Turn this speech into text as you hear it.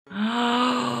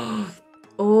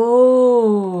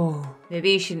Oh,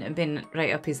 maybe he shouldn't have been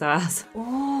right up his ass.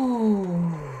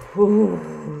 Oh.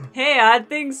 Hey, I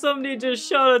think somebody just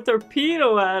shot a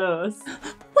torpedo at us.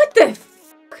 What the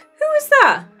f***? Who was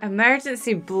that?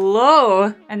 Emergency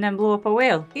blow and then blow up a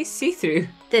whale. He's see-through.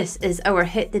 This is our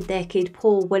Hit the Decade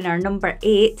poll winner number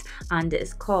 8 and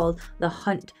it's called The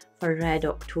Hunt for Red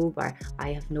October.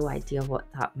 I have no idea what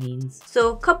that means.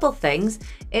 So a couple things.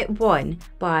 It won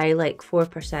by like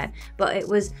 4%, but it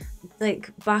was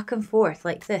like back and forth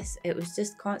like this. It was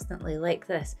just constantly like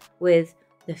this with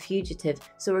The Fugitive.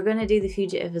 So we're going to do The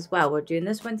Fugitive as well. We're doing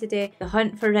this one today, The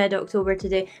Hunt for Red October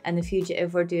today, and The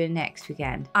Fugitive we're doing next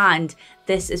weekend. And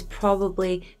this is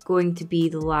probably going to be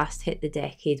the last Hit the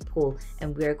Decade poll,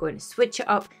 and we're going to switch it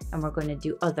up and we're going to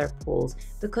do other polls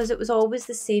because it was always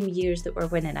the same years that we're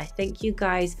winning. I think you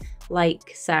guys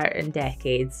like certain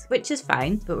decades, which is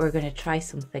fine, but we're going to try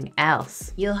something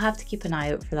else. You'll have to keep an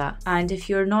eye out for that. And if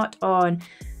you're not on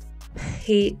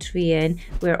Patreon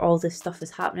where all this stuff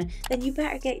is happening, then you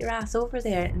better get your ass over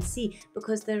there and see,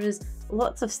 because there is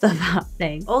lots of stuff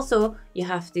happening. Also, you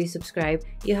have to subscribe,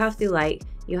 you have to like,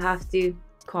 you have to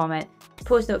comment,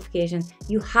 post notifications,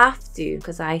 you have to,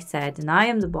 because I said, and I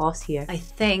am the boss here. I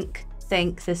think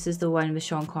this is the one with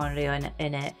Sean Connery in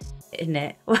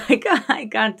it. I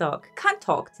can't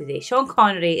talk today. Sean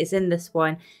Connery is in this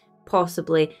one,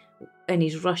 possibly, and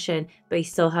he's Russian, but he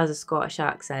still has a Scottish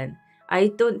accent. I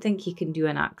don't think he can do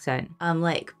an accent. I'm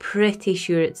like pretty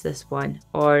sure it's this one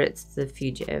or it's The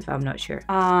Fugitive. I'm not sure.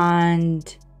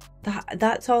 And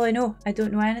that's all I know. I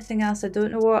don't know anything else. I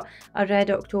don't know what a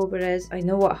Red October is. I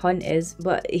know what hunt is,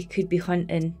 but he could be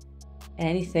hunting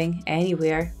anything,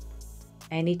 anywhere,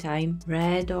 anytime.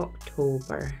 Red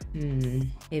October.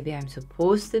 Maybe I'm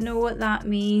supposed to know what that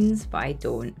means, but I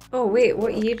don't. Oh wait,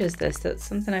 what year is this? That's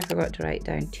something I forgot to write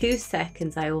down. 2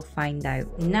 seconds, I will find out.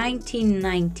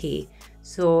 1990.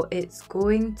 So it's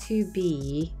going to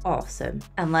be awesome.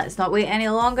 And let's not wait any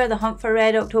longer. The Hunt for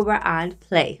Red October and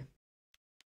play.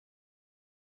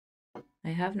 I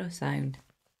have no sound.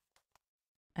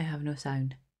 I have no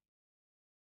sound.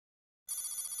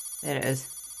 There it is.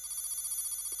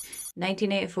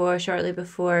 1984, shortly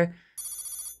before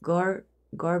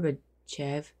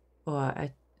Gorbachev,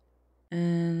 apparently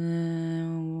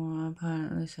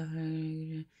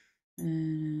suffering.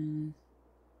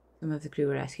 Some of the crew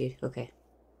were rescued. Okay,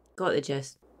 got the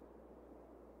gist.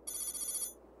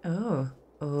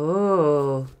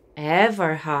 Oh,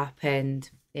 ever happened?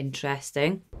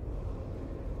 Interesting.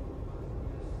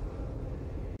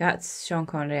 That's Sean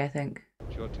Connery, I think.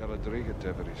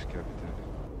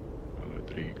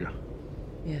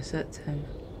 Yes, that's him.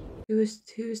 Who was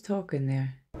talking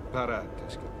there?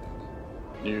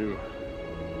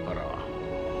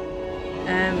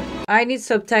 I need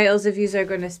subtitles if you are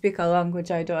going to speak a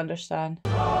language I don't understand.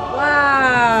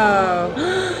 Wow!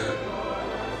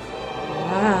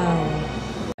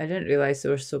 Wow. I didn't realise they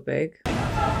were so big.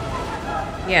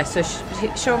 Yeah, so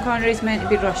Sean Connery's meant to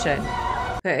be Russian.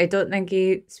 But I don't think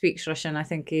he speaks Russian. I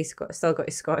think he's still got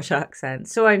his Scottish accent.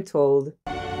 So I'm told.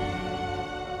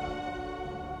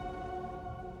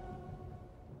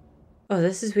 Oh,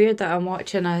 this is weird that I'm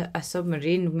watching a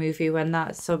submarine movie when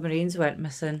that submarines went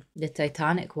missing. The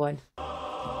Titanic one.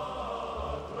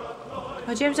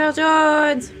 Oh, James Earl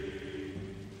Jones!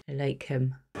 I like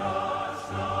him.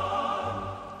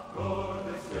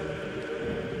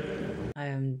 I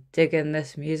am digging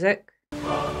this music.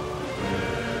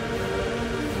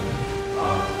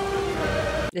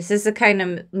 This is the kind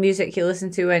of music you listen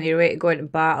to when you're ready to go into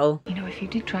battle. You know, if you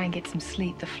do try and get some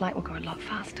sleep, the flight will go a lot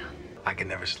faster. I can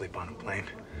never sleep on a plane.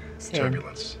 Same.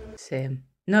 Turbulence. Same.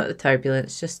 Not the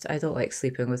turbulence, just I don't like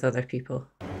sleeping with other people.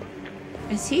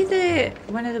 Is he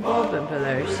one of the Baldwin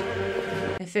brothers?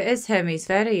 If it is him, he's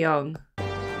very young.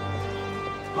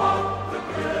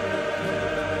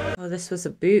 Oh, this was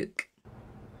a book.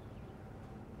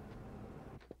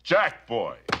 Jack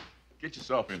boy, get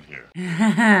yourself in here.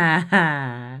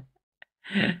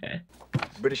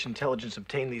 British intelligence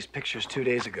obtained these pictures 2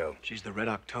 days ago. She's the Red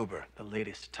October, the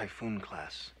latest typhoon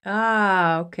class.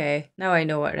 Ah, okay. Now I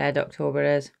know what Red October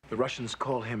is. The Russians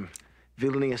call him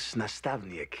Vilnius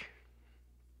Nastavnik,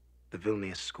 the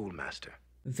Vilnius schoolmaster.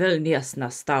 Vilnius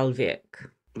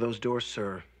Nastavnik. Those doors,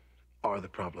 sir, are the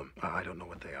problem. I don't know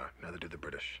what they are. Neither do the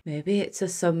British. Maybe it's a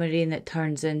submarine that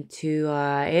turns into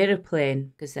an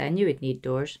aeroplane, because then you would need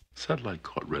doors. Satellite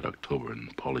caught Red October in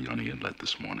Polyony Inlet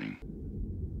this morning.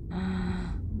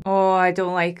 Oh, I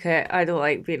don't like it. I don't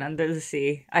like being under the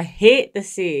sea. I hate the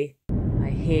sea. I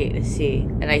hate the sea.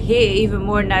 And I hate it even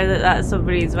more now that that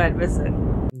submarine's went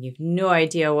missing. You've no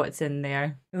idea what's in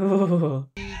there. Oh.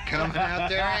 Coming out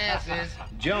their asses.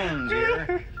 Jones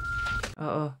here.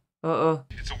 Uh-oh. Uh-oh.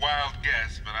 It's a wild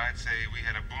guess, but I'd say we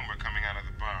had a boomer coming out of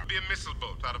the bar. Be a missile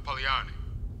boat out of Polyarny.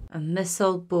 A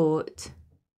missile boat.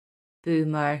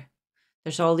 Boomer.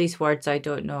 There's all these words I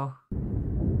don't know.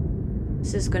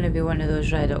 This is going to be one of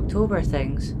those Red October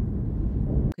things.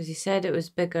 Because he said it was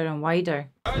bigger and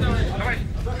wider.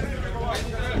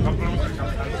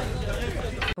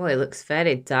 Oh, he looks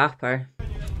very dapper.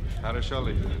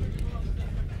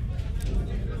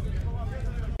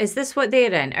 Is this what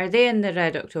they're in? Are they in the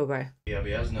Red October? Can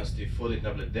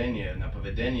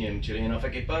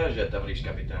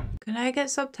I get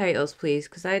subtitles, please?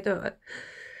 Because I don't...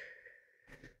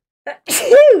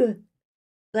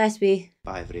 Bless me.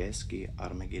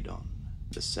 Armageddon.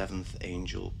 The seventh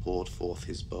angel poured forth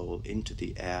his bowl into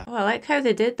the air. Oh, I like how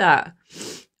they did that.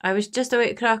 I was just about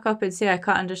to crack up and say I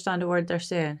can't understand a word they're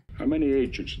saying. How many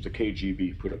agents did the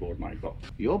KGB put aboard my boat?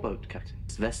 Your boat, Captain.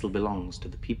 This vessel belongs to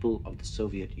the people of the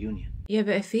Soviet Union. Yeah,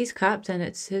 but if he's captain,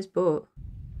 it's his boat.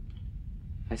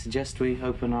 I suggest we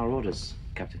open our orders,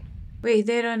 Captain. Wait,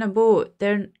 they're on a boat.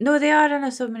 No, they are on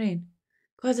a submarine.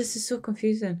 God, this is so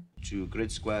confusing. To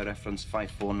grid square reference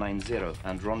 5490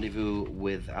 and rendezvous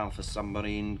with Alpha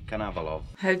Submarine Kanavalov.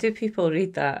 How do people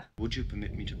read that? Would you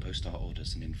permit me to post our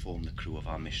orders and inform the crew of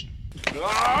our mission?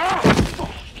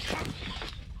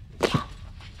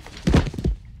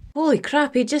 Holy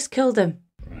crap, he just killed him.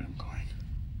 Where I am going,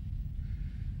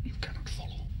 you cannot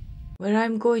follow. Where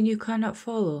I'm going, you cannot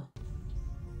follow.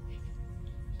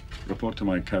 Report to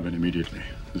my cabin immediately.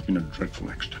 There's been a dreadful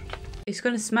accident. He's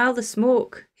going to smell the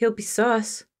smoke. He'll be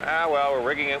sus. Ah, well, we're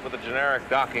rigging it with a generic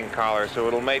docking collar, so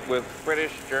it'll mate with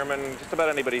British, German, just about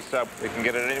anybody's sub. We can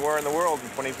get it anywhere in the world in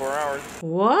 24 hours.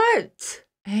 What?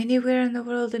 Anywhere in the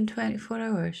world in 24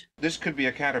 hours? This could be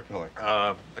a caterpillar.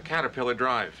 A caterpillar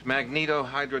drive.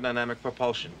 Magneto-hydrodynamic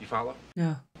propulsion. You follow?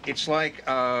 No. It's like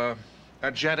a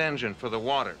jet engine for the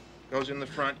water. Goes in the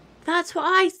front. That's what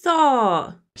I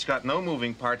thought. It's got no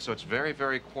moving parts, so it's very,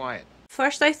 very quiet.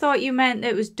 First I thought you meant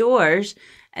it was doors,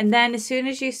 and then as soon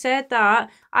as you said that,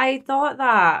 I thought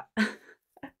that.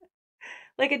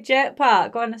 Like a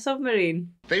jetpack on a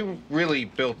submarine. They really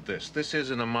built this. This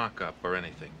isn't a mock-up or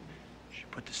anything. She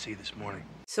put to sea this morning.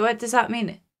 So what does that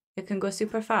mean? It can go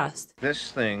super fast?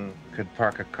 This thing could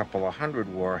park a couple of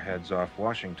 100 warheads off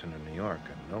Washington and New York,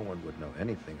 and no one would know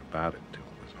anything about it until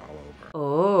it was all over.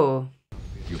 Oh.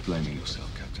 You're blaming yourself,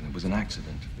 Captain. It was an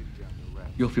accident.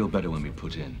 You'll feel better when we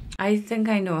put in. I think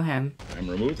I know him. I'm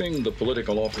removing the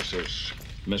political officer's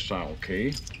missile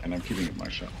key, and I'm keeping it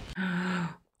myself.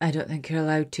 I don't think you're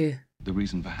allowed to. The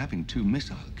reason for having two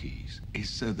missile keys is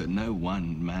so that no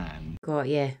one man... Got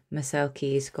ya. Missile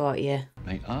keys, got ya.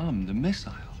 ...may arm the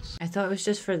missiles. I thought it was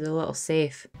just for the little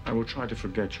safe. I will try to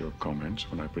forget your comments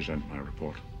when I present my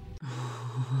report.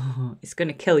 He's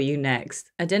gonna kill you next.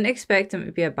 I didn't expect him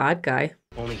to be a bad guy.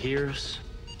 Only hears?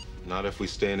 Not if we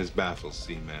stay in his baffles,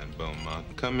 Seaman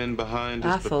Beaumont. Come in behind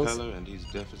his propeller and he's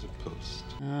deaf as a post.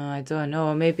 I don't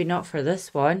know. Maybe not for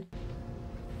this one.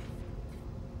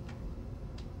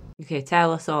 Okay,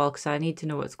 tell us all, because I need to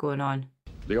know what's going on.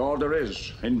 The order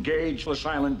is engage the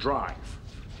silent drive.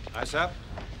 Aye, sir.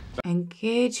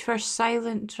 Engage for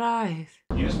silent drive.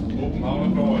 Yes, open all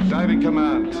the doors. Diving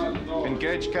command.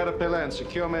 Engage Caterpillar and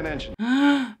secure main engine.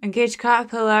 Engage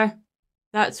Caterpillar.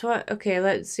 That's what... Okay,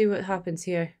 let's see what happens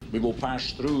here. We will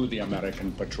pass through the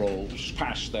American patrols,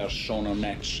 past their sonar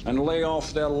nets, and lay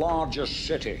off their largest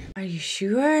city. Are you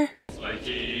sure? I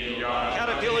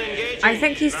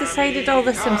think he's decided all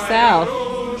this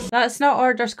himself. That's not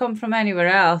orders come from anywhere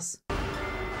else.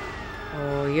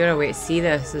 Oh, you're away to see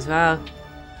this as well.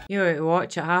 You're away to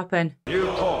watch it happen.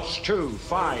 New course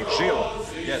 250.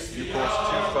 Yes, new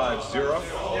course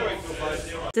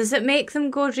 250. Does it make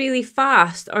them go really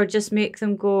fast or just make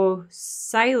them go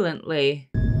silently?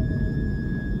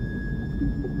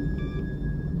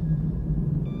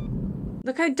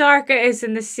 Look how dark it is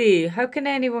in the sea. How can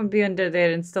anyone be under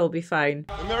there and still be fine?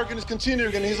 The American is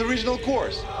continuing in his original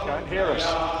course. Can't hear us.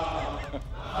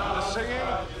 The singing?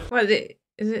 What,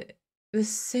 is it the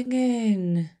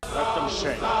singing? Let them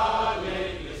sing.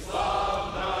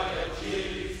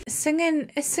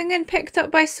 Is singing picked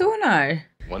up by sonar?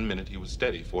 1 minute he was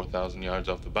steady, 4,000 yards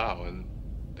off the bow, and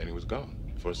then he was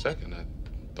gone. For a second, I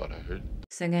thought I heard...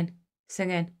 Singing.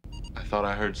 I thought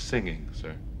I heard singing,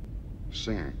 sir.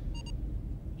 Singing?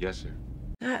 Yes, sir.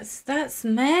 That's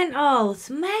mental. It's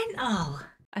mental.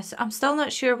 I'm still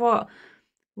not sure what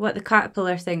the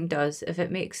caterpillar thing does. If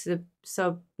it makes the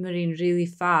submarine really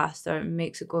fast or it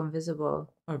makes it go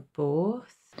invisible. Or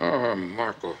both. Oh,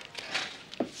 Marco.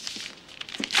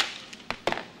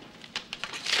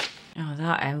 Oh,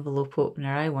 that envelope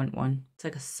opener, I want one. It's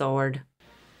like a sword.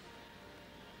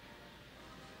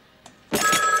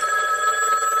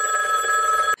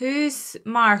 Who's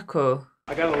Marco?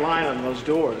 I got a line on those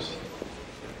doors.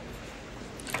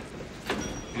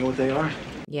 You know what they are?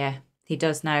 Yeah, he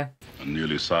does now. A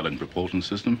nearly silent propulsion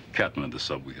system. Captain of the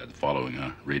sub we had following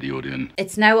her radioed in.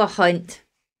 It's now a hunt.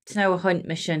 It's now a hunt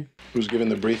mission. Who's giving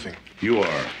the briefing? You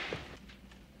are.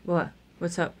 What?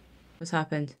 What's up? What's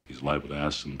happened? He's liable to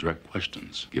ask some direct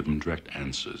questions. Give him direct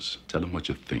answers. Tell him what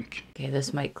you think. Okay,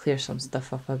 this might clear some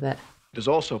stuff up a bit. It is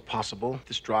also possible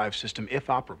this drive system, if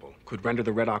operable, could render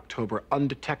the Red October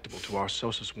undetectable to our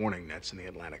SOSUS warning nets in the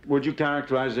Atlantic. Would you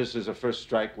characterize this as a first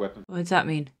strike weapon? What does that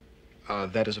mean?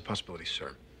 That is a possibility,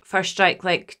 sir. First strike,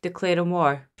 like declaring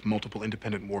war? Multiple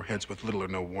independent warheads with little or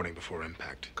no warning before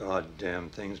impact. Goddamn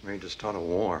things made to start a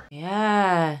war.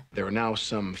 Yeah. There are now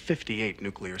some 58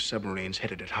 nuclear submarines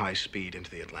headed at high speed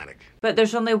into the Atlantic. But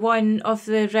there's only one of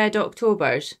the Red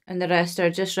Octobers, and the rest are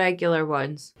just regular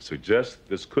ones. Suggest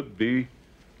this could be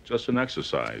just an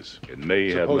exercise. It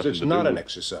may have Suppose nothing it's to not do an with...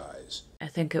 exercise. I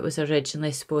think it was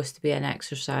originally supposed to be an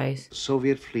exercise. The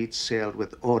Soviet fleet sailed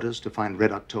with orders to find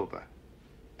Red October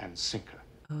and sink her.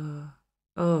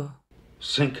 Oh.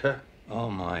 Sink her? Oh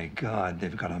my God,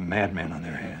 they've got a madman on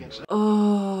their hands.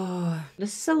 Oh.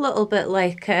 This is a little bit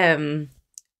like Dr.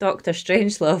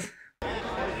 Strangelove.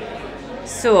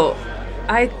 So,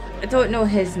 I don't know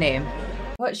his name.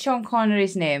 What's Sean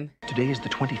Connery's name? Today is the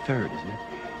 23rd, isn't it?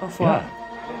 Of what?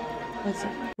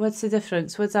 What's the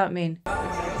difference? What's that mean?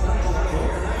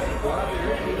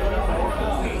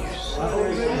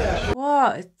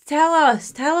 What? Tell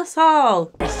us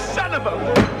all. Son of a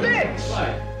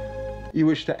bitch! You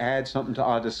wish to add something to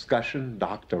our discussion,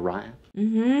 Dr. Ryan?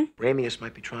 Mm-hmm. Ramius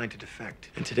might be trying to defect.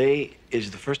 And today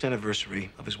is the first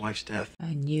anniversary of his wife's death.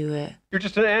 I knew it. You're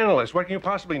just an analyst. What can you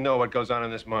possibly know what goes on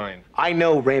in this mine? I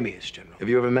know Ramius, General. Have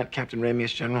you ever met Captain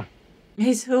Ramius, General?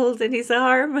 He's holding his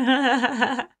arm.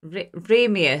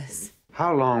 Ramius.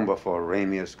 How long before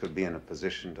Ramius could be in a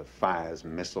position to fire his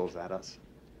missiles at us?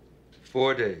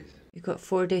 4 days. You've got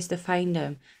 4 days to find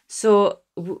him. So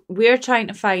we're trying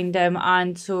to find him,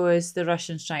 and so is the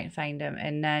Russians trying to find him.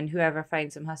 And then whoever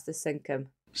finds him has to sink him.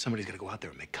 Somebody's got to go out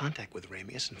there and make contact with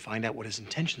Ramius and find out what his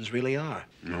intentions really are.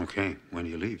 Okay, when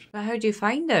do you leave? But how do you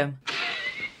find him?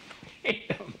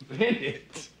 Wait a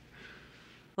minute.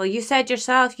 Well, you said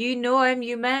yourself, you know him,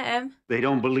 you met him. They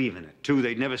don't believe in it. Too,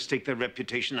 they'd never stake their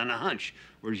reputation on a hunch.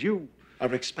 Whereas you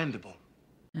are expendable.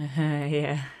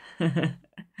 Yeah.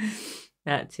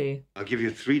 That too. I'll give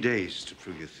you 3 days to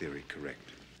prove your theory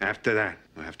correct. After that,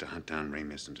 we'll have to hunt down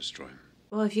Ramius and destroy him.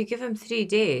 Well, if you give him 3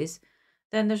 days,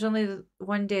 then there's only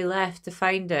 1 day left to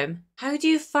find him. How do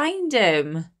you find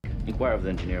him? Inquire with the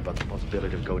engineer about the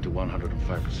possibility of going to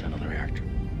 105% of the reactor.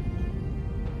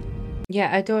 Yeah,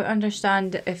 I don't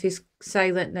understand if he's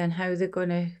silent, then how they're going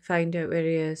to find out where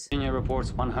he is. Engineer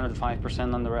reports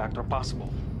 105% on the reactor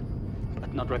possible,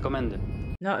 but not recommended.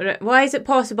 Why is it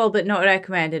possible but not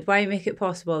recommended? Why make it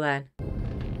possible then?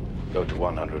 Go to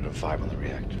 105 on the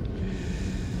reactor.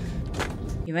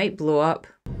 You might blow up.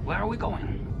 Where are we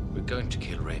going? We're going to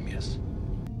kill Ramius.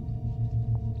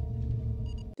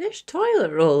 There's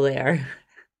toilet roll there.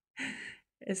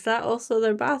 Is that also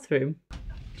their bathroom?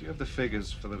 Do you have the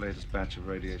figures for the latest batch of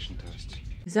radiation tests?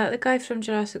 Is that the guy from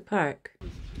Jurassic Park?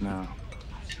 No.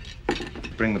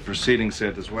 Bring the preceding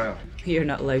set as well. You're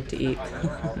not allowed to eat.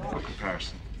 For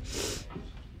comparison.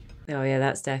 Oh yeah,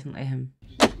 that's definitely him.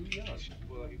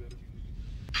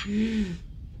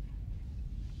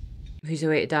 Who's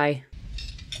away to die?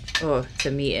 Oh, it's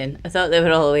a meeting. I thought they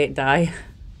were all away to die.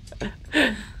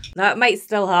 That might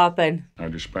still happen. I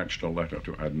dispatched a letter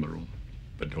to Admiral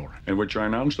Vidal, in which I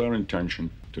announced our intention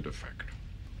to defect.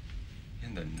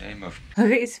 In the name of...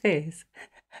 Look at his face.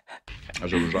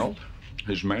 As a result,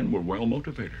 his men were well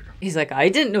motivated. He's like, I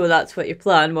didn't know that's what your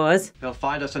plan was. They'll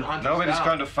find us and hunt us Nobody's down.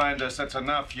 going to find us. That's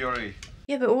enough, Yuri.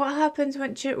 Yeah, but what happens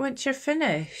once you're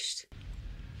finished?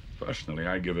 Personally,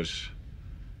 I give us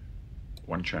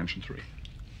 1 chance in 3.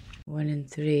 1 in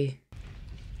 3.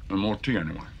 And more tea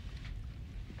anyway.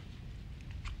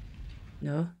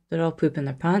 No, they're all pooping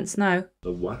their pants now.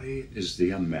 The worry is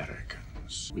the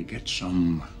Americans. We get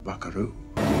some buckaroo.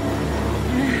 You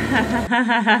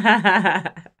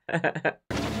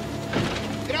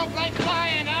don't like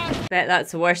flying, huh? Bet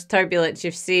that's the worst turbulence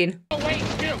you've seen. Oh, wait,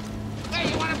 you. Hey,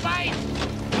 you want a bite?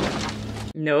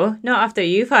 No, not after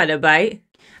you've had a bite.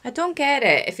 I don't get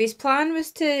it. If his plan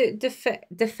was to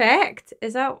defect,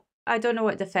 is that... I don't know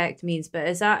what defect means, but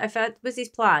is that... If that was his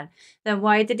plan, then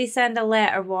why did he send a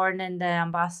letter warning the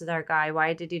ambassador guy?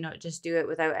 Why did he not just do it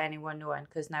without anyone knowing?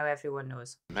 Because now everyone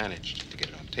knows. Managed to get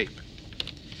it on tape.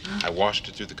 I washed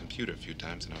it through the computer a few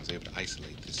times and I was able to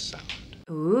isolate this sound.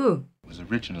 Ooh. It was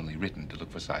originally written to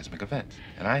look for seismic events.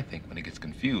 And I think when it gets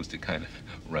confused, it kind of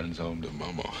runs home to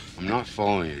mama. I'm not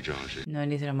following you, Jonesy. No,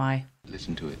 neither am I.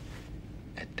 Listen to it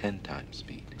at 10 times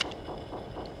speed.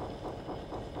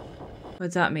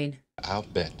 What's that mean? I'll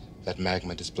bet that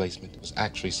magma displacement was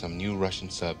actually some new Russian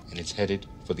sub and it's headed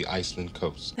for the Iceland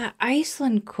coast. The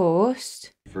Iceland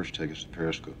coast? First take us to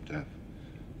Periscope, Dev.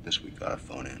 This week gotta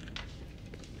phone in.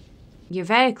 You're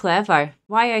very clever.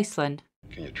 Why Iceland?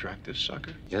 Can you track this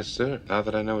sucker? Yes, sir. Now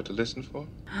that I know what to listen for,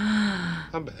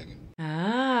 I'm bagging.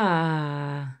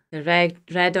 Ah. The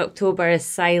Red October is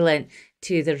silent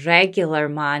to the regular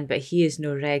man, but he is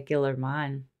no regular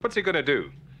man. What's he gonna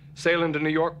do? Sail into New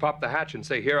York, pop the hatch, and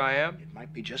say, "Here I am"? It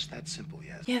might be just that simple,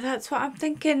 yes. Yeah, that's what I'm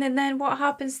thinking. And then what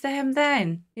happens to him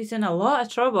then? He's in a lot of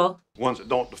trouble. Ones that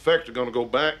don't defect are gonna go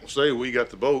back and say, "We got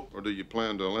the boat," or do you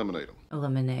plan to eliminate them?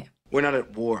 Eliminate. We're not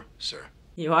at war, sir.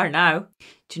 You are now.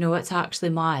 Do you know what's actually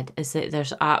mad? Is that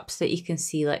there's apps that you can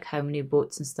see like how many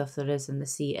boats and stuff there is in the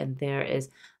sea, and there is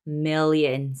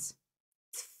millions.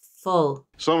 It's full.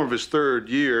 Summer of his third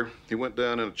year, he went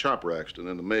down in a chopper accident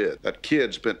in the Med. That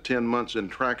kid spent 10 months in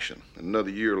traction and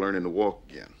another year learning to walk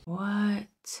again. What?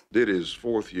 Did his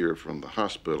 4th year from the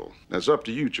hospital. That's up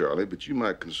to you, Charlie, but you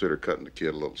might consider cutting the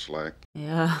kid a little slack.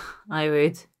 Yeah, I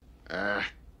would.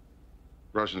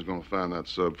 Russians gonna find that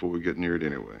sub before we get near it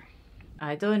anyway.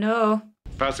 I don't know.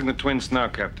 Passing the twins now,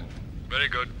 Captain. Very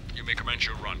good. You may commence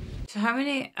your run. So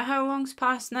how long's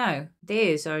passed now?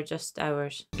 Days or just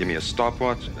hours? Give me a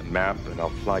stopwatch and a map, and I'll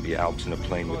fly the Alps in a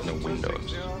plane with no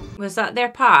windows. Was that their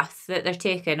path that they're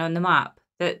taking on the map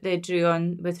that they drew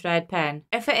on with red pen?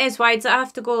 If it is, why does it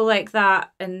have to go like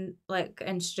that and like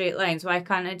in straight lines? Why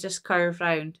can't it just curve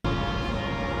round?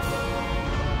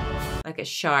 Like a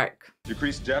shark.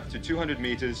 Decrease depth to 200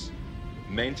 meters.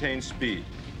 Maintain speed.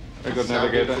 Very good,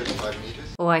 navigator.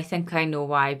 Oh, I think I know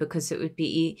why. Because it would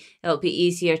be it'll be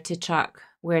easier to track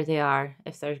where they are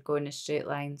if they're going in straight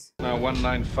lines. Now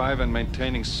 195 and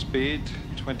maintaining speed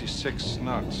 26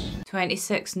 knots.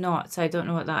 26 knots. I don't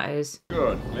know what that is.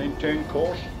 Good. Maintain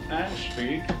course and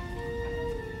speed.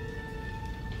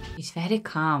 He's very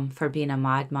calm for being a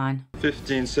madman.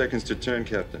 15 seconds to turn,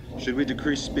 Captain. Should we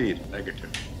decrease speed? Negative.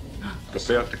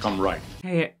 Prepare to come right.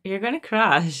 Hey, you're gonna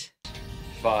crash.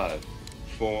 5,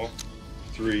 4,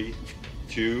 3,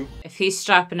 2. If he's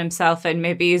strapping himself in,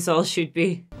 maybe he's all should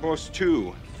be. Course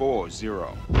 240.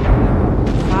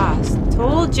 Fast.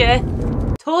 Told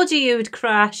you. Told you would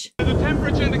crash. The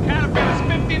temperature in the canopy is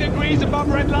 50 degrees above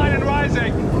red line and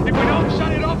rising. If we don't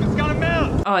shut it off, it's gonna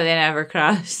melt. Oh, they never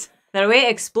crashed. Their way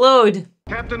explode.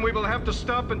 Captain, we will have to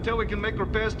stop until we can make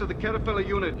repairs to the Caterpillar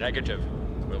unit. Negative.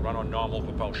 We'll run on normal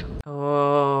propulsion.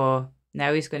 Oh,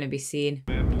 now he's going to be seen.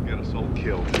 Man, will get us all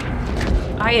killed.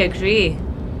 I agree.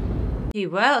 He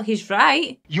will. He's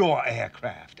right. Your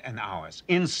aircraft and ours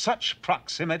in such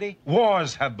proximity.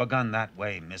 Wars have begun that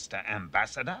way, Mr.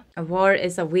 Ambassador. A war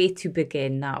is a way to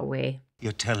begin that way.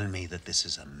 You're telling me that this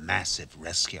is a massive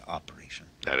rescue operation?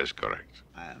 That is correct.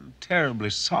 I am terribly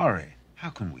sorry.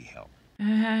 How can we help?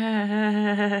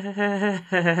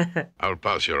 I'll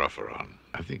pass your offer on.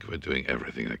 I think we're doing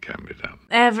everything that can be done.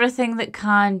 Everything that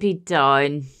can be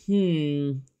done.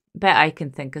 Bet I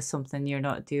can think of something you're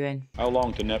not doing. How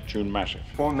long to Neptune Massive?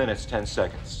 4 minutes, 10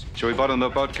 seconds. Shall we bottom the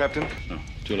boat, Captain? No,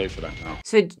 too late for that now.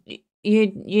 So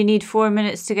you need 4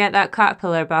 minutes to get that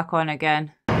caterpillar back on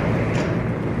again.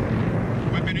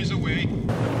 Weapon is away.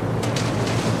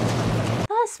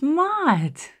 That's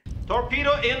mad.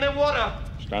 Torpedo in the water.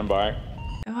 Stand by.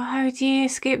 Well, how do you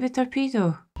escape the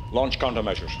torpedo? Launch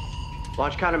countermeasures.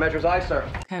 Launch countermeasures, aye, sir.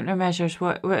 Countermeasures.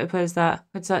 What is that?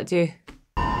 What does that do?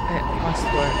 It must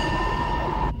work.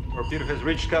 Torpedo has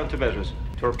reached countermeasures.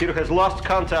 Torpedo has lost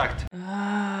contact.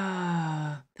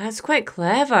 Ah, that's quite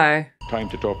clever. Time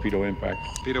to torpedo impact.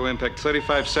 Torpedo impact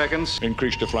 35 seconds.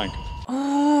 Increase the flank.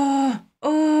 Oh.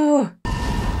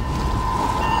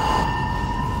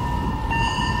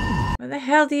 What the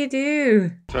hell do you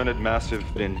do? Turn it massive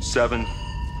in 7,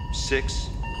 6,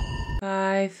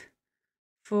 5,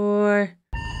 4,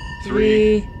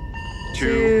 3,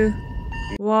 2,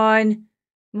 1.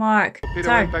 Mark. Torpedo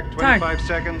Turn. impact 25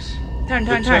 seconds. Turn.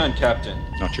 Captain.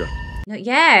 Not sure. Not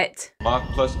yet. Mark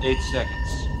plus 8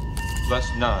 seconds. Plus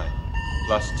 9.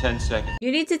 Plus 10 seconds. You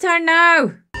need to turn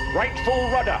now. Right full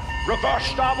rudder. Reverse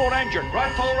starboard engine.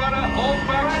 Right full rudder. Hold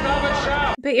back starboard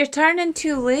shaft. But you're turning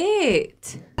too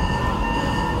late.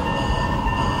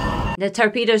 The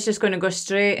torpedo's just going to go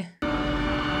straight.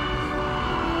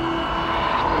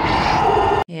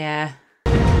 Yeah.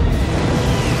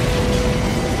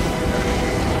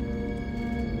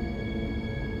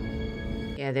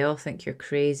 Yeah, they all think you're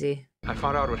crazy. I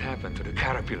found out what happened to the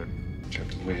caterpillar.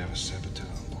 Captain, we have a saboteur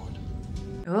on board.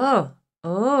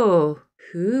 Oh,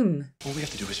 whom? All we have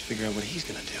to do is figure out what he's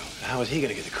gonna do. How is he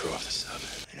gonna get the crew off the sub?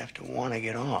 They'd have to want to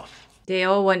get off. They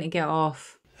all want to get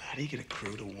off. How do you get a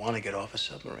crew to want to get off a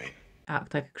submarine?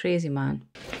 Act like a crazy man.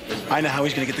 I know how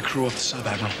he's gonna get the crew off the sub,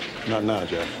 Admiral. Not now,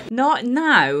 Jack. Not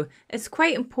now. It's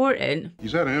quite important.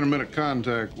 He's had an intermittent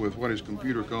contact with what his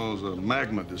computer calls a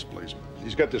magma displacement.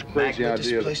 He's got this crazy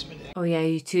idea. Displacement? Oh yeah,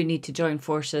 you two need to join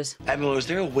forces. Admiral, is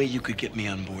there a way you could get me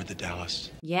on board the Dallas?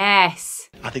 Yes.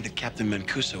 I think that Captain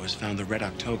Mancuso has found the Red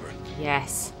October.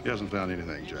 Yes. He hasn't found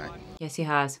anything, Jack. Yes, he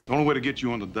has. The only way to get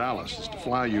you on the Dallas is to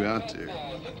fly you out there.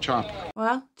 Chopper.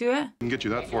 Well, do it. And get you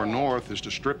that far north is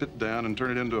to strip it down and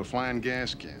turn it into a flying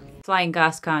gas can. Flying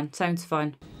gas can. Sounds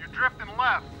fun. You're drifting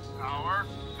left. Power,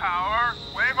 power,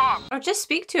 wave up. Or just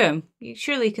speak to him. You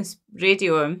surely can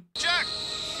radio him. Check.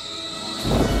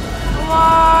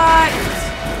 What?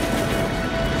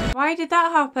 Why did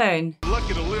that happen?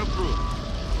 Lucky to live through it.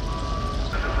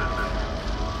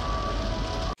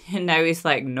 And now he's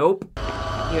like, nope.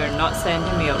 You're not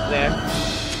sending me up there.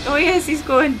 Oh yes, he's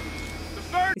going.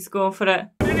 He's going for it.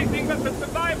 Anything but the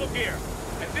survival gear.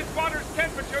 At this water's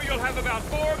temperature, you'll have about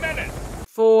 4 minutes.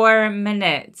 4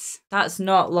 minutes. That's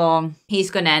not long.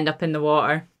 He's gonna end up in the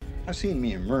water. I seen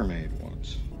me a mermaid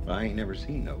once, but I ain't never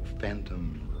seen no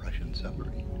phantom Russian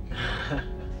submarine.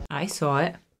 I saw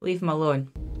it. Leave him alone.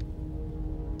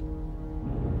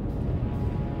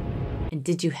 And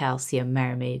did you hell see a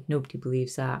mermaid? Nobody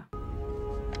believes that.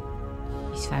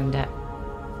 He's found it.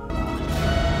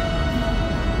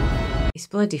 He's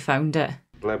bloody found it.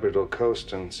 Labrador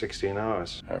coast in 16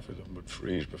 hours. Half of them would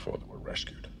freeze before they were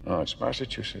rescued. No, it's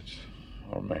Massachusetts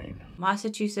or Maine.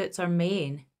 Massachusetts or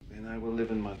Maine? Then I will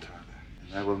live in Montana.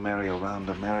 And I will marry a round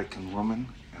American woman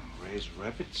and raise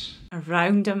rabbits. A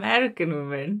round American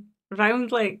woman? Round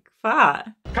like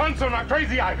fat? Console, not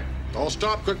crazy, Ivan. All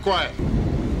stop, quick, quiet.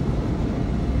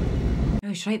 Oh,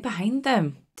 he's right behind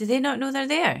them. Do they not know they're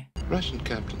there? Russian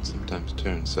captains sometimes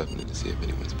turn suddenly to see if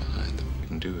anyone's behind them. What you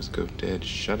can do is go dead,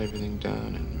 shut everything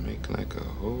down, and make like a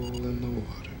hole in the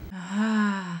water.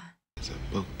 Ah. A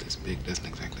boat this big doesn't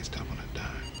exactly stop on a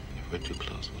dime. If we're too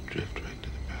close, we'll drift right to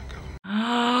the back of them.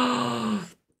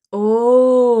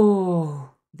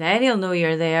 Oh. Then he'll know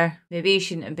you're there. Maybe he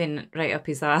shouldn't have been right up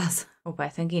his ass. Oh, but I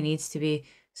think he needs to be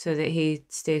so that he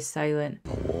stays silent.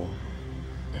 A war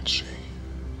at sea.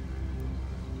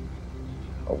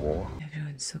 A war.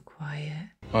 Everyone's so quiet.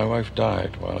 My wife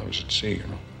died while I was at sea, you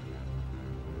know.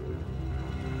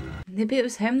 Maybe it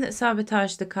was him that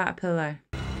sabotaged the caterpillar.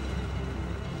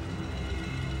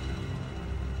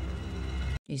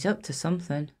 He's up to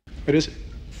something. What is it?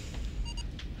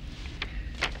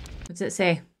 What does it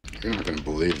say? You're not going to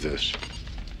believe this.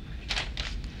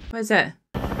 What is it?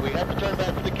 We have to turn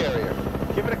back to the carrier.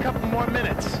 Give it a couple more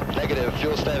minutes. Negative.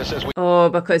 Fuel status says we... Oh,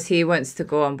 because he wants to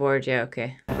go on board. Yeah,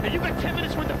 okay. Hey, you got 10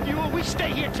 minutes worth of fuel. We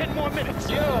stay here 10 more minutes.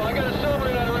 Yo, I got a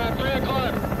submarine at around 3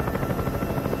 o'clock.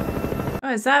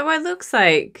 Oh, is that what it looks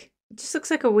like? It just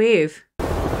looks like a wave.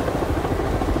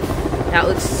 That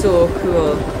looks so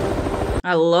cool.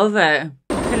 I love it.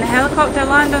 Can the helicopter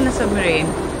land on the submarine?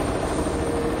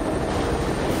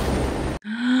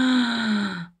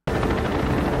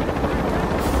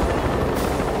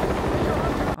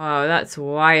 Wow, that's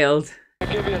wild.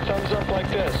 I'll give you a thumbs up like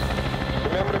this.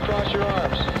 Remember to cross your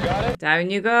arms. Got it?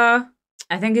 Down you go.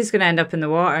 I think he's gonna end up in the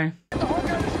water.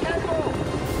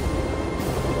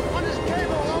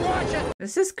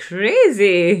 This is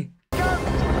crazy.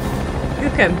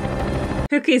 Hook him.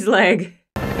 Hook his leg.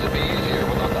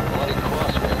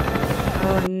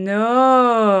 Oh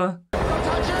no.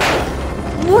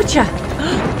 Watcha.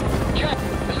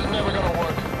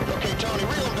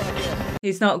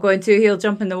 He's not going to. He'll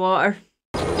jump in the water.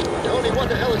 Tony, what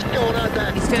the hell is going on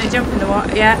back? He's going to jump in the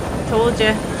water. Yeah, told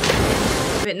you.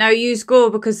 But now use go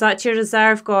because that's your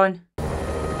reserve gone.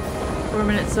 4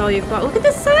 minutes is all you've got. Look at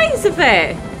the size of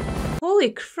it. Holy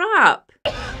crap.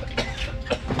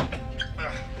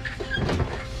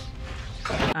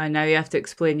 Oh, now you have to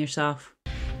explain yourself.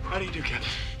 How do you do, Captain?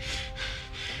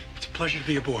 It's a pleasure to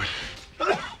be aboard.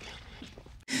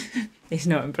 He's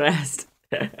not impressed.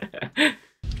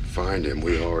 Find him.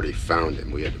 We already found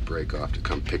him. We had to break off to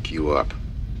come pick you up.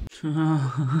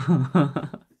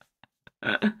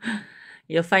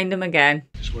 You'll find him again.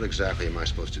 Just what exactly am I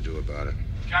supposed to do about it?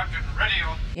 Captain,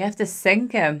 radio. You have to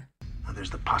sink him. Now, there's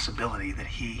the possibility that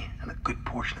he and a good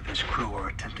portion of his crew are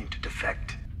attempting to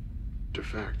defect.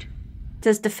 Defect?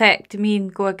 Does defect mean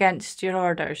go against your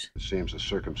orders? It seems the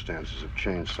circumstances have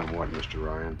changed somewhat, Mr.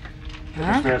 Ryan.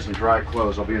 Huh? Just grab some dry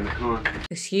clothes. I'll be in the car.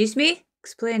 Excuse me?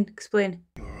 Explain, explain.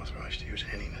 You are authorized to use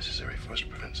any necessary force to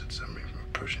prevent said submarine from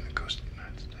approaching the coast of the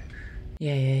United States.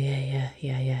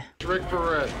 Yeah. Rick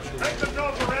for red.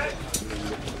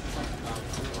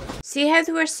 See how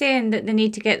they were saying that they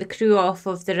need to get the crew off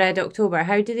of the Red October?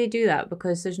 How do they do that?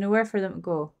 Because there's nowhere for them to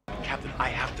go. Captain, I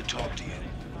have to talk to you.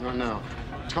 Not now.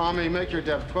 Tommy, make your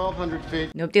depth 1,200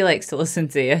 feet. Nobody likes to listen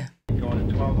to you. Going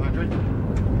to 1,200.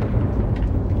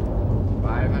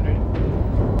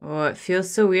 500. Oh, it feels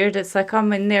so weird. It's like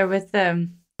I'm in there with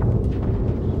them.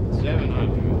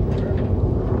 700.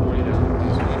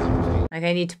 Like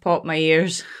I need to pop my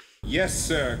ears. Yes,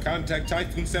 sir. Contact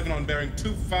Typhoon 7 on bearing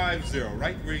 250,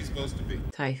 right where he's supposed to be.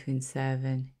 Typhoon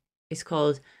 7. It's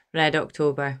called Red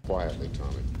October. Quietly,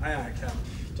 Tommy. Aye, Captain.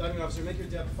 Diving officer, make your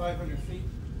depth 500 feet.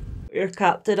 Your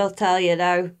captain, I'll tell you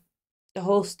now. The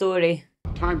whole story.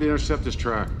 Time to intercept this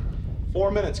track.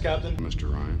 4 minutes, Captain.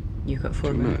 Mr. Ryan. You got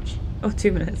 4 minutes. Oh,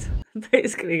 2 minutes. I thought he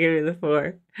was going to give me the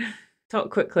 4. Talk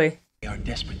quickly. They are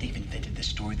desperate. They've invented this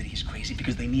story that he's crazy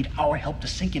because they need our help to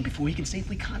sink him before he can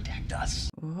safely contact us.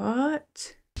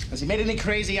 What? Has he made any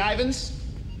crazy Ivans?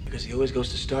 Because he always goes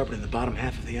to starboard in the bottom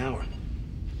half of the hour.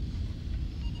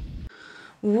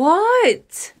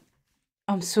 What?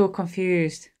 I'm so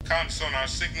confused. Com sonar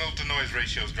signal to noise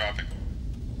ratios dropping.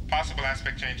 Possible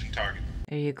aspect change in target.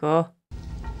 There you go.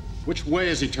 Which way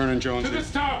is he turning, Jones? To the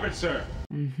starboard, sir.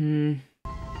 Mm-hmm.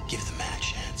 Give the man a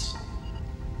chance.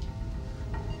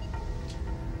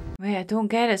 Wait, I don't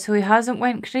get it. So he hasn't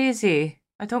went crazy.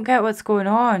 I don't get what's going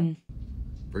on.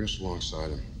 Bring us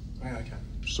alongside him. Aye, Captain.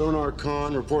 Sonar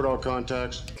con, report all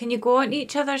contacts. Can you go on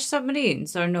each other's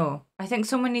submarines or no? I think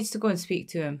someone needs to go and speak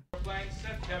to him.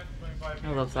 I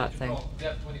love that thing.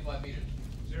 Depth 25 meters.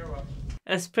 0 up.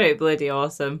 It's pretty bloody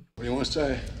awesome. What do you want to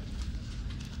say?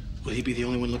 Will he be the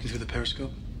only one looking through the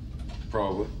periscope?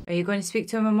 Probably. Are you going to speak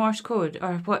to him in Morse code?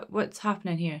 Or what's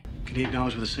happening here? Can he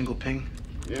acknowledge with a single ping?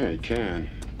 Yeah, he can.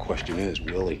 Question is,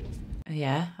 will he?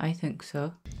 Yeah, I think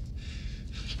so.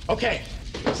 Okay,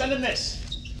 send him this.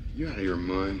 You out of your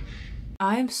mind?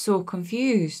 I'm so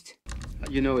confused.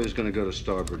 You know he was going to go to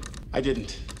starboard. I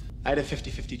didn't. I had a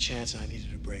 50-50 chance and I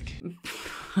needed a break.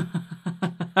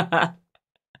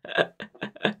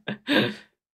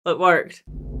 It worked.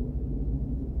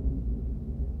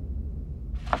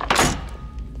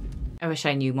 I wish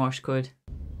I knew Morse code.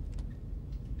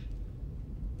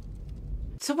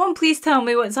 Someone please tell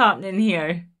me what's happening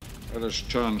here. Let us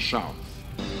turn south.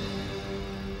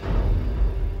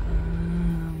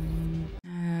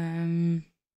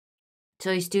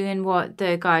 So he's doing what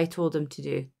the guy told him to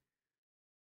do.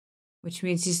 Which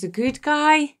means he's the good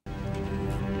guy.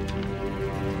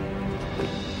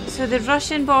 So the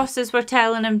Russian bosses were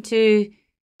telling him to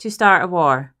start a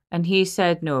war. And he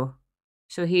said no.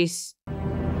 So he's...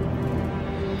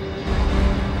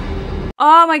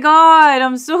 Oh my god,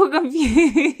 I'm so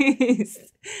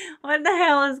confused. What the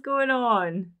hell is going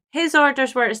on? His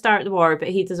orders were to start the war, but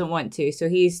he doesn't want to, so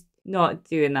he's not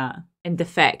doing that. And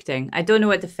defecting. I don't know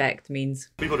what defect means.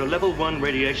 We've got a level 1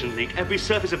 radiation leak. Every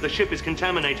surface of the ship is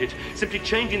contaminated. Simply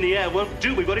changing the air won't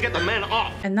do. We've got to get the men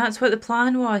off. And that's what the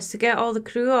plan was, to get all the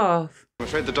crew off. I'm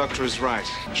afraid the doctor is right.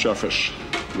 Surface.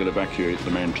 We'll evacuate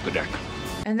the men to the deck.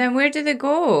 And then where do they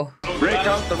go? Break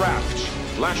out the rafts.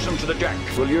 Lash them to the deck.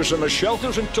 We'll use them as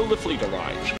shelters until the fleet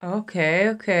arrives. Okay,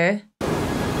 okay.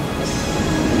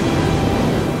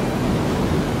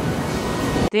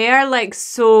 They are like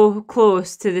so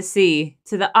close to the sea,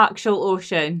 to the actual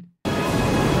ocean.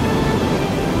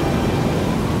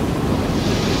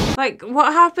 Like,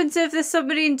 what happens if the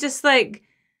submarine just like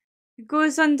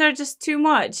goes under just too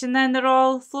much and then they're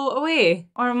all float away?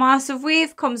 Or a massive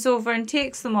wave comes over and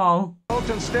takes them all?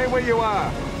 Colton, stay where you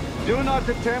are. Do not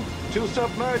attempt to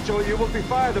submerge or you will be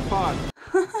fired upon.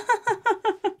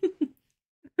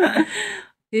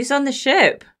 Who's on the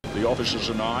ship? The officers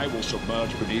and I will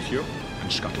submerge beneath you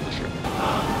and scuttle the ship.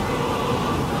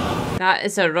 That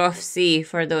is a rough sea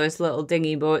for those little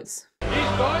dinghy boats. He's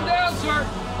going down, sir.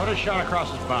 Put a shot across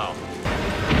his bow.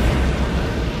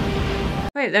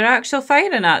 Wait, they're actually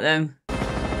firing at them.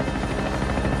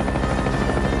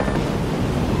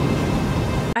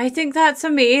 I think that's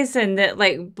amazing that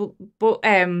like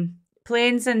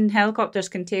planes and helicopters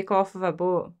can take off of a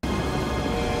boat.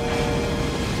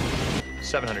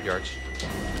 700 yards.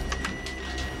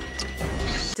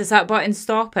 Does that button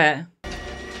stop it?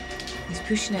 He's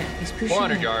pushing it. He's pushing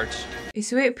 400 it. yards.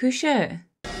 He's way to push it.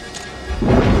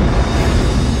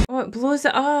 Oh, it blows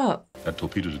it up. That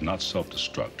torpedo did not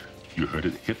self-destruct. You heard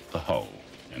it hit the hull,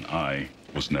 and I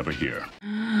was never here.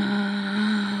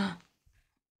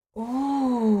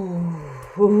 Oh,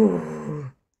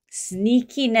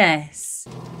 sneakiness.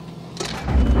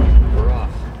 We're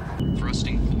off. Thrust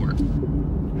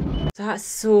That's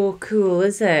so cool,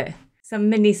 is it? It's a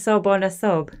mini sub on a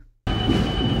sub.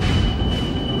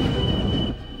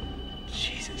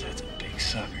 Jesus, that's a big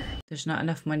sucker. There's not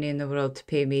enough money in the world to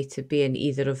pay me to be in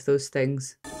either of those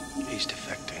things. He's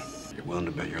defecting. You're willing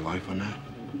to bet your life on that?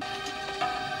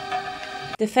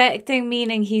 Defecting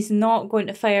meaning he's not going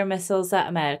to fire missiles at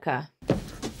America.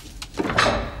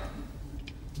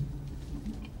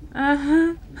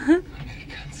 Uh-huh.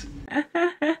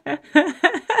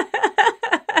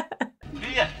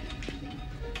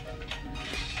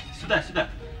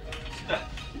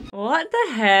 What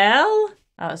the hell?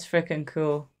 That was freaking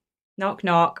cool. Knock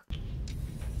knock.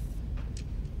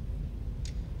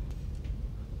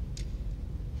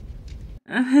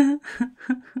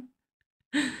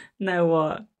 Now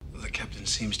what? The captain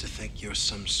seems to think you're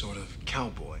some sort of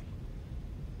cowboy.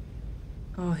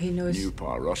 Oh, he knows. New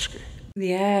Paroski.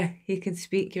 Yeah, he can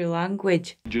speak your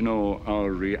language. You know,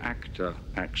 our reactor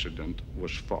accident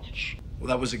was false. Well,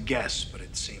 that was a guess, but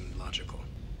it seemed logical.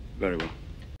 Very well.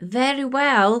 Very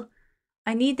well.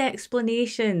 I need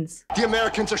explanations. The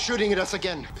Americans are shooting at us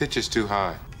again. Pitch is too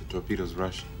high. The torpedo's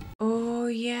Russian. Oh,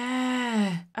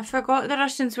 yeah. I forgot the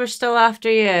Russians were still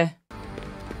after you.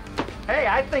 Hey,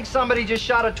 I think somebody just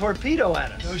shot a torpedo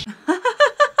at us.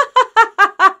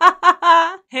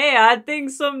 Hey, I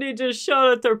think somebody just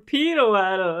shot a torpedo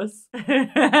at us.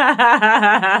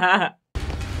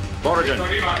 Origin,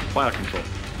 fire control.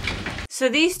 So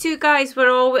these two guys were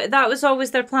all, that was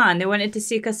always their plan. They wanted to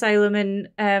seek asylum in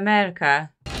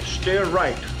America. Steer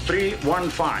right,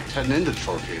 315. Heading into the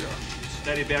torpedo.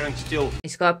 Steady bearing still.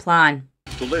 He's got a plan.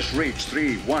 To this reach,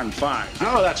 315.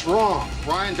 No, that's wrong.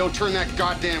 Ryan, don't turn that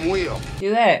goddamn wheel.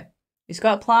 Do it. He's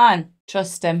got a plan.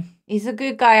 Trust him. He's a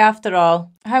good guy after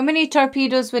all. How many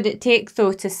torpedoes would it take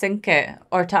though to sink it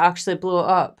or to actually blow it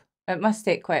up? It must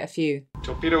take quite a few.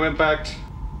 Torpedo impact,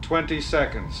 20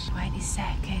 seconds. 20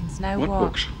 seconds. Now What what?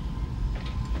 books?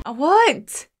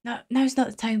 What? No, now's not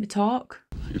the time to talk.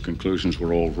 Your conclusions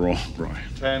were all wrong,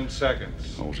 Bryant. 10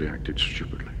 seconds. Halsey acted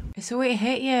stupidly. It's a way to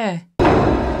hit you.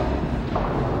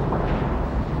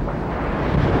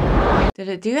 Did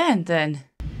it do anything?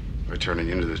 By turning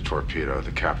into the torpedo,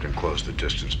 the captain closed the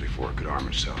distance before it could arm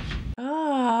itself.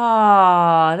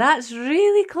 Oh, that's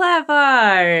really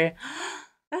clever.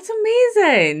 That's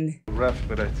amazing. Rough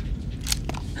with it.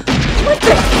 What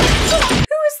the?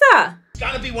 Who was that? It's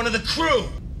gotta be one of the crew.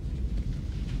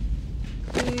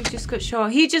 He just got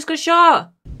shot. He just got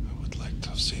shot. I would like to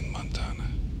have seen Montana.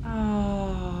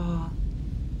 Oh.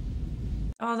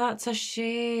 Oh, that's a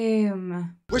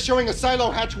shame. We're showing a silo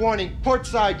hatch warning. Port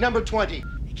side, number 20.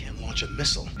 He can't launch a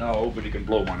missile. No, but he can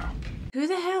blow one out. Who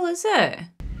the hell is it?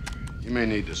 You may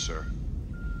need this, sir.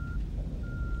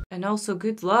 And also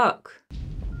good luck.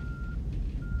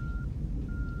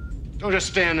 Don't just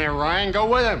stand there, Ryan. Go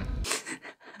with him.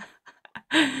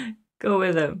 Go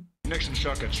with him. Nixon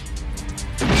sockets.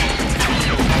 There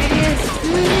he is.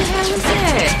 Who the hell is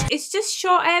it? It's just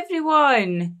shot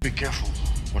everyone. Be careful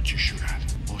what you shoot at.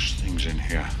 Most things in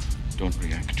here don't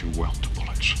react too well to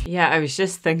bullets. Yeah, I was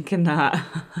just thinking that.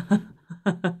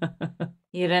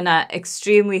 You're in an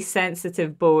extremely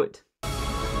sensitive boat.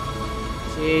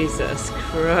 Jesus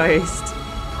Christ.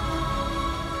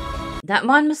 That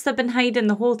man must have been hiding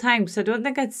the whole time because I don't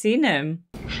think I'd seen him.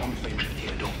 Some things in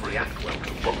here don't react well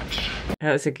to bullets.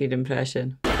 That was a good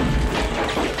impression.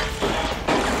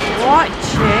 Watch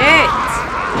it!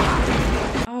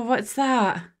 Oh, what's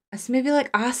that? It's maybe like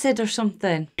acid or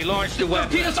something. He launched the weapon.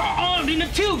 Torpedoes are armed in the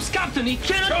tubes, Captain. He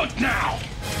cannot. Shoot now!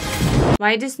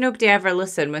 Why does nobody ever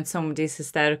listen when somebody's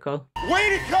hysterical? Way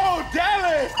to go,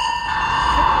 Dallas!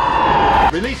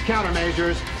 Release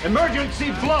countermeasures.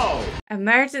 Emergency blow.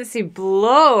 Emergency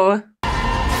blow?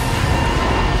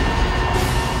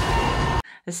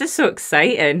 This is so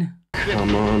exciting.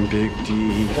 Come on, Big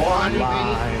D. One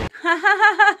lie.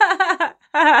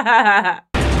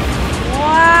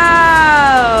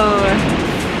 Wow!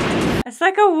 It's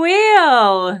like a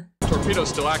whale. Torpedo's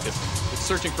still active. It's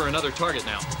searching for another target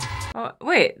now. Oh,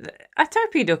 wait, a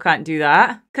torpedo can't do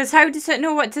that. Because how does it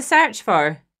know what to search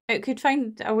for? It could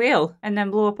find a whale and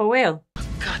then blow up a whale.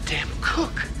 Goddamn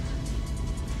cook.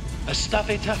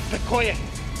 Estafeta pecoye.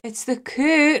 It's the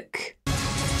cook.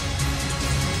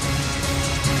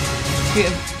 Shoot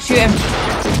him, shoot him.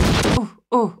 Oh,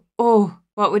 oh, oh.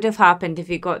 What would have happened if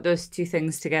he got those two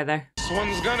things together? This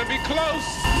one's gonna be close.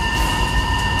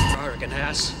 Arrogant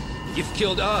ass. You've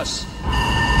killed us.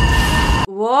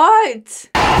 What?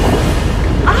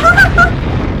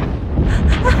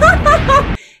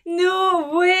 No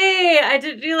way! I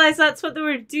didn't realize that's what they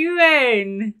were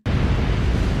doing.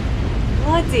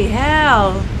 Bloody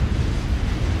hell.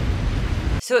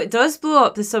 So it does blow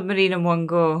up the submarine in one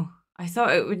go. I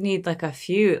thought it would need like a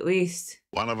few at least.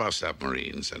 One of our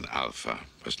submarines, an Alpha,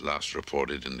 was last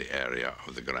reported in the area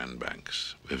of the Grand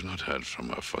Banks. We've not heard from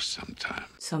her for some time.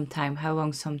 Sometime. How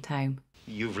long sometime?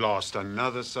 You've lost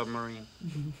another submarine?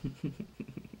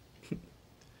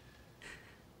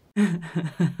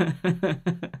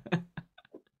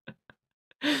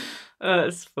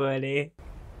 That's funny.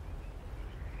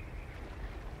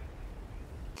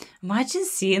 Imagine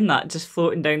seeing that just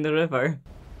floating down the river.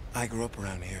 I grew up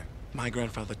around here. My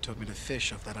grandfather took me to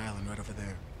fish off that island right over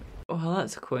there. Well,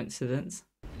 that's a coincidence.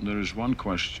 There is one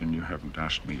question you haven't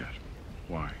asked me yet.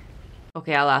 Why?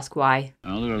 Okay, I'll ask why.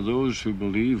 Now, there are those who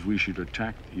believe we should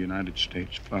attack the United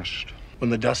States first.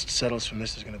 When the dust settles from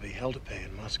this, there's going to be hell to pay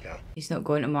in Moscow. He's not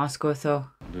going to Moscow, though.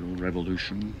 A little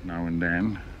revolution now and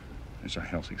then is a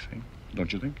healthy thing,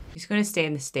 don't you think? He's going to stay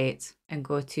in the States and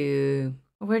go to...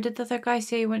 Where did the other guy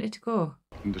say he wanted to go?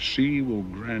 And the sea will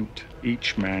grant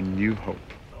each man new hope.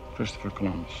 Christopher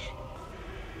Columbus.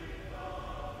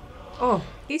 Oh,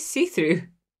 he's see-through.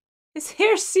 His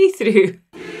hair's see-through.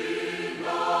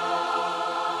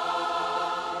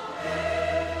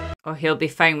 Oh, he'll be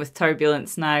fine with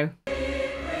turbulence now.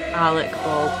 Alec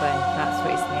Baldwin, that's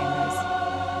what his name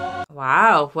is.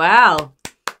 Wow, well,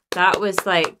 that was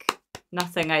like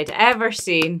nothing I'd ever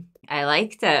seen. I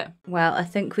liked it. Well, I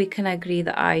think we can agree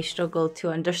that I struggled to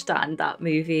understand that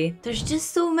movie. There's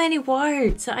just so many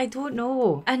words that I don't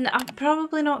know. And I'm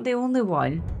probably not the only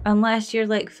one, unless you're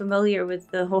like familiar with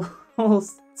the whole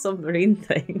submarine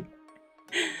thing.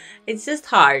 It's just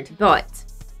hard. But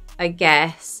I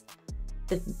guess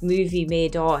the movie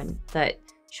made on that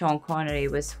Sean Connery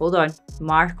was, hold on,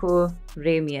 Marco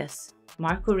Ramius.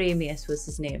 Marco Ramius was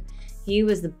his name. He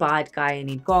was the bad guy and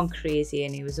he'd gone crazy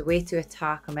and he was away to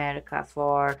attack America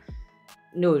for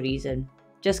no reason,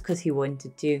 just because he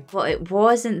wanted to. But it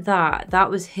wasn't that. That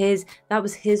was his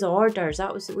orders.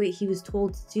 That was what he was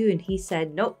told to do, and he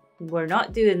said, nope, we're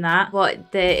not doing that.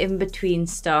 But the in-between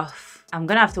stuff, I'm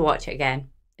gonna have to watch it again.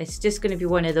 It's just gonna be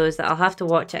one of those that I'll have to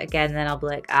watch it again and then I'll be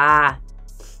like, ah,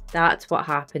 that's what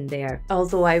happened there.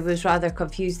 Although I was rather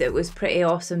confused, it was pretty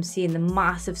awesome seeing the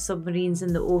massive submarines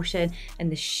in the ocean and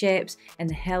the ships and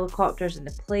the helicopters and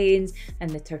the planes and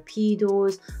the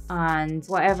torpedoes and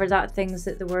whatever that things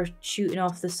that they were shooting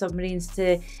off the submarines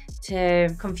to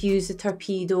confuse the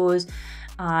torpedoes,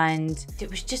 and it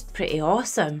was just pretty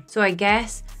awesome. So I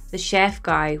guess the chef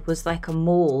guy was like a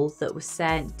mole that was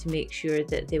sent to make sure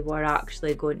that they were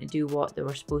actually going to do what they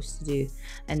were supposed to do,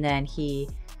 and then he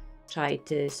tried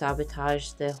to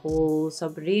sabotage the whole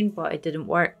submarine, but it didn't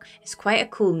work. It's quite a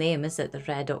cool name, is it? The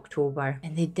Red October.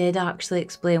 And they did actually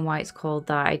explain why it's called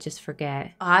that. I just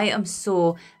forget. I am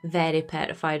so very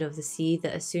petrified of the sea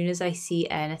that as soon as I see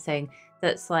anything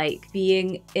that's like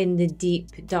being in the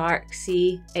deep, dark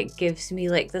sea, it gives me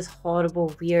like this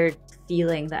horrible, weird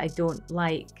feeling that I don't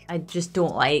like. I just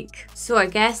don't like. So I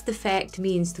guess defect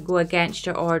means to go against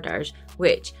your orders,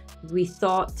 which we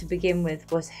thought to begin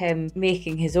with was him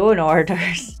making his own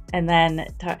orders, and then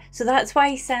so that's why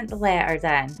he sent the letter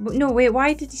then. But no, wait,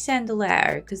 why did he send the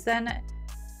letter? Because then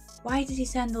why did he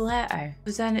send the letter?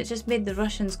 Because then it just made the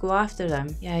Russians go after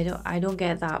them. Yeah, I don't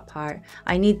get that part.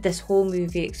 I need this whole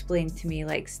movie explained to me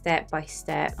like step by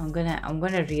step. I'm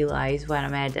gonna realize when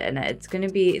I'm editing it. It's gonna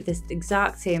be this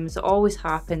exact same as it always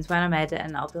happens when I'm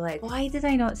editing. I'll be like, why did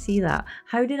I not see that?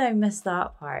 How did I miss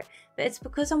that part? But it's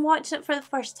because I'm watching it for the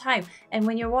first time. And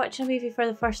when you're watching a movie for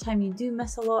the first time, you do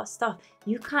miss a lot of stuff.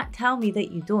 You can't tell me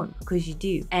that you don't, because you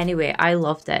do. Anyway, I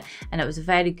loved it. And it was a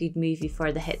very good movie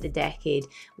for the Hit the Decade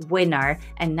winner.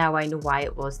 And now I know why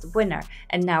it was the winner.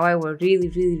 And now I will really,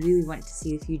 really, really want to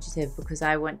see The Fugitive, because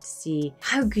I want to see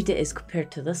how good it is compared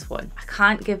to this one. I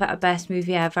can't give it a best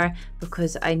movie ever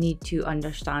because I need to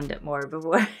understand it more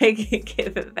before I can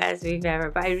give it best movie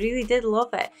ever. But I really did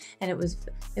love it. And it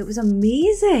was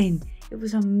amazing. It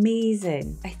was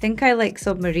amazing. I think I like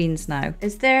submarines now.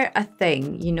 Is there a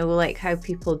thing, you know, like how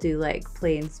people do like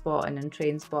plane spotting and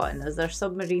train spotting? Is there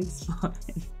submarine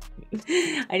spotting?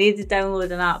 I need to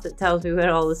download an app that tells me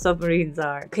where all the submarines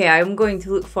are. Okay, I'm going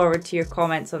to look forward to your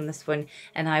comments on this one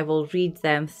and I will read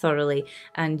them thoroughly.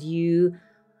 And you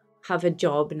have a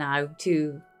job now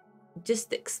to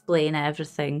just explain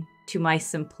everything to my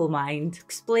simple mind.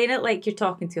 Explain it like you're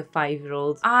talking to a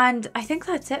 5-year-old. And I think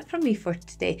that's it from me for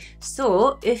today.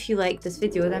 So if you like this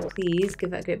video, then please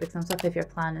give it a great big thumbs up. If you're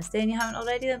planning to stay and you haven't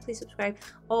already, then please subscribe.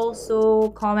 Also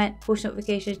comment, post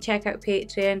notifications, check out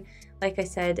Patreon. Like I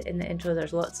said in the intro,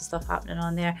 there's lots of stuff happening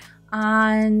on there.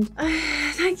 And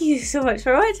thank you so much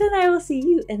for watching. I will see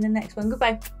you in the next one.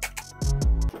 Goodbye.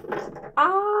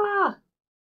 Ah!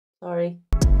 Sorry.